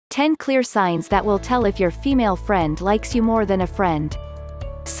10 clear signs that will tell if your female friend likes you more than a friend.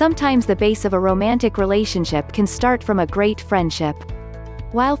 Sometimes the base of a romantic relationship can start from a great friendship.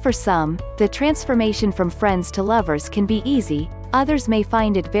 While for some, the transformation from friends to lovers can be easy, others may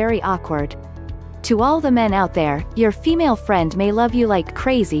find it very awkward. To all the men out there, your female friend may love you like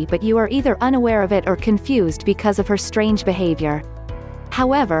crazy, but you are either unaware of it or confused because of her strange behavior.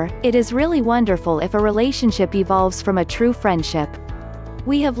 However, it is really wonderful if a relationship evolves from a true friendship.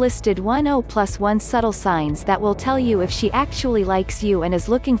 We have listed 10+1 subtle signs that will tell you if she actually likes you and is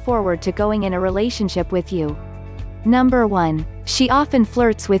looking forward to going in a relationship with you. Number 1. She often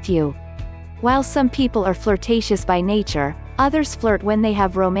flirts with you. While some people are flirtatious by nature, others flirt when they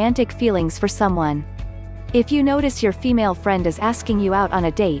have romantic feelings for someone. If you notice your female friend is asking you out on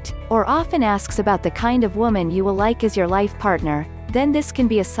a date, or often asks about the kind of woman you will like as your life partner, then this can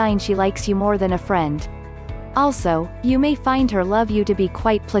be a sign she likes you more than a friend. Also, you may find her love you to be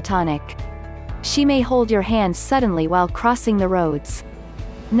quite platonic. She may hold your hand suddenly while crossing the roads.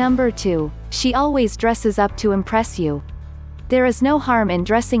 Number 2. She always dresses up to impress you. There is no harm in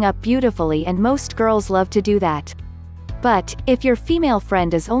dressing up beautifully, and most girls love to do that. But, if your female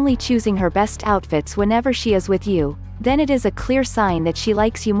friend is only choosing her best outfits whenever she is with you, then it is a clear sign that she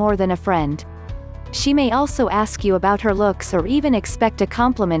likes you more than a friend. She may also ask you about her looks or even expect a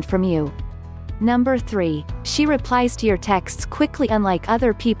compliment from you. Number 3. She replies to your texts quickly. Unlike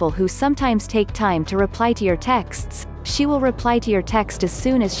other people who sometimes take time to reply to your texts, she will reply to your text as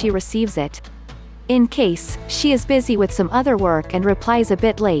soon as she receives it. In case she is busy with some other work and replies a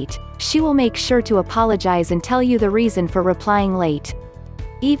bit late, she will make sure to apologize and tell you the reason for replying late.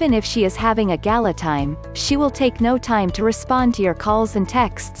 Even if she is having a gala time, she will take no time to respond to your calls and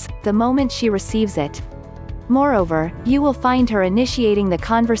texts the moment she receives it. Moreover, you will find her initiating the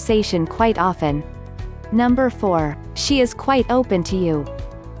conversation quite often. Number 4. She is quite open to you.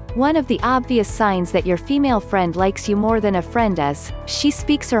 One of the obvious signs that your female friend likes you more than a friend is, she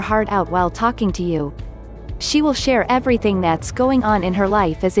speaks her heart out while talking to you. She will share everything that's going on in her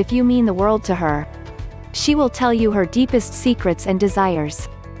life as if you mean the world to her. She will tell you her deepest secrets and desires.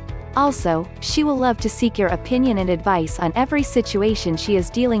 Also, she will love to seek your opinion and advice on every situation she is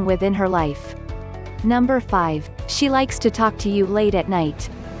dealing with in her life. Number 5. She likes to talk to you late at night.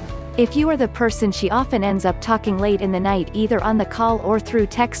 If you are the person she often ends up talking late in the night, either on the call or through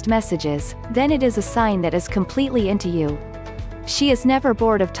text messages, then it is a sign that is completely into you. She is never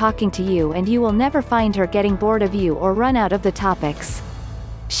bored of talking to you, and you will never find her getting bored of you or run out of the topics.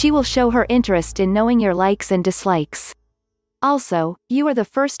 She will show her interest in knowing your likes and dislikes. Also, you are the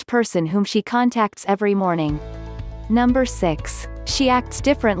first person whom she contacts every morning. Number 6. She acts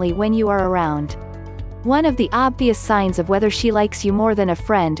differently when you are around. One of the obvious signs of whether she likes you more than a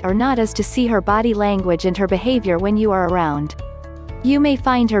friend or not is to see her body language and her behavior when you are around. You may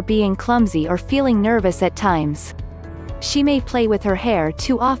find her being clumsy or feeling nervous at times. She may play with her hair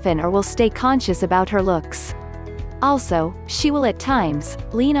too often or will stay conscious about her looks. Also, she will at times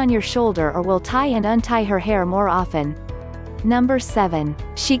lean on your shoulder or will tie and untie her hair more often. Number 7.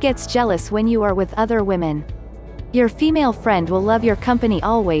 She gets jealous when you are with other women. Your female friend will love your company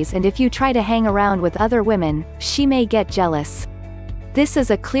always, and if you try to hang around with other women, she may get jealous. This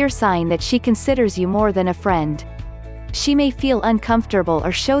is a clear sign that she considers you more than a friend. She may feel uncomfortable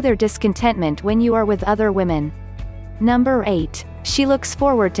or show their discontentment when you are with other women. Number 8. She looks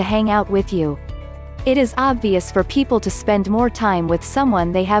forward to hang out with you. It is obvious for people to spend more time with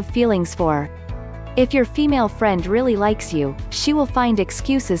someone they have feelings for. If your female friend really likes you, she will find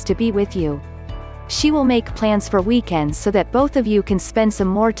excuses to be with you. She will make plans for weekends so that both of you can spend some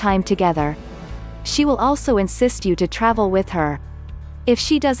more time together. She will also insist you to travel with her. If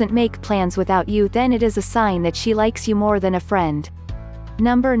she doesn't make plans without you, then it is a sign that she likes you more than a friend.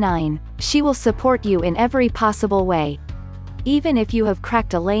 Number 9. She will support you in every possible way. Even if you have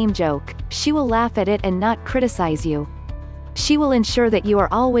cracked a lame joke, she will laugh at it and not criticize you. She will ensure that you are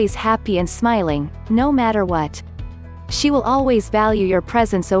always happy and smiling, no matter what. She will always value your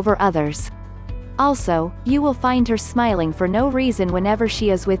presence over others. Also, you will find her smiling for no reason whenever she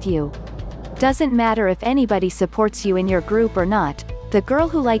is with you. Doesn't matter if anybody supports you in your group or not, the girl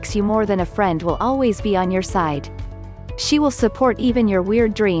who likes you more than a friend will always be on your side. She will support even your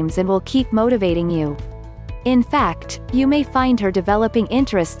weird dreams and will keep motivating you. In fact, you may find her developing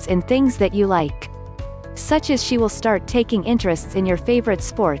interests in things that you like. Such as she will start taking interests in your favorite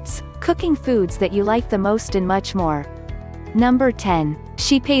sports, cooking foods that you like the most, and much more. Number 10.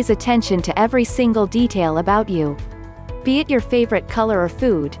 She pays attention to every single detail about you. Be it your favorite color or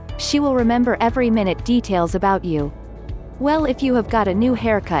food, she will remember every minute details about you. Well, if you have got a new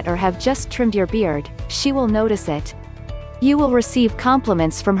haircut or have just trimmed your beard, she will notice it. You will receive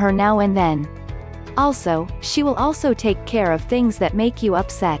compliments from her now and then. Also, she will also take care of things that make you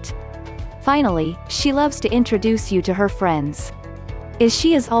upset. Finally, she loves to introduce you to her friends. Is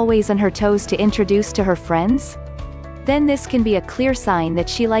she as always on her toes to introduce to her friends? Then this can be a clear sign that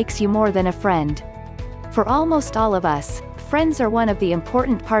she likes you more than a friend. For almost all of us, friends are one of the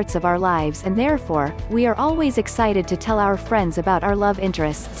important parts of our lives, and therefore, we are always excited to tell our friends about our love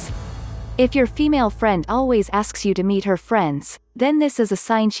interests. If your female friend always asks you to meet her friends, then this is a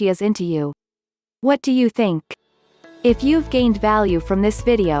sign she is into you. What do you think? If you've gained value from this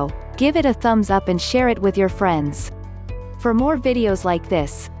video, give it a thumbs up and share it with your friends. For more videos like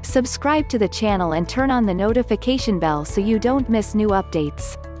this, subscribe to the channel and turn on the notification bell so you don't miss new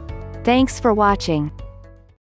updates. Thanks for watching.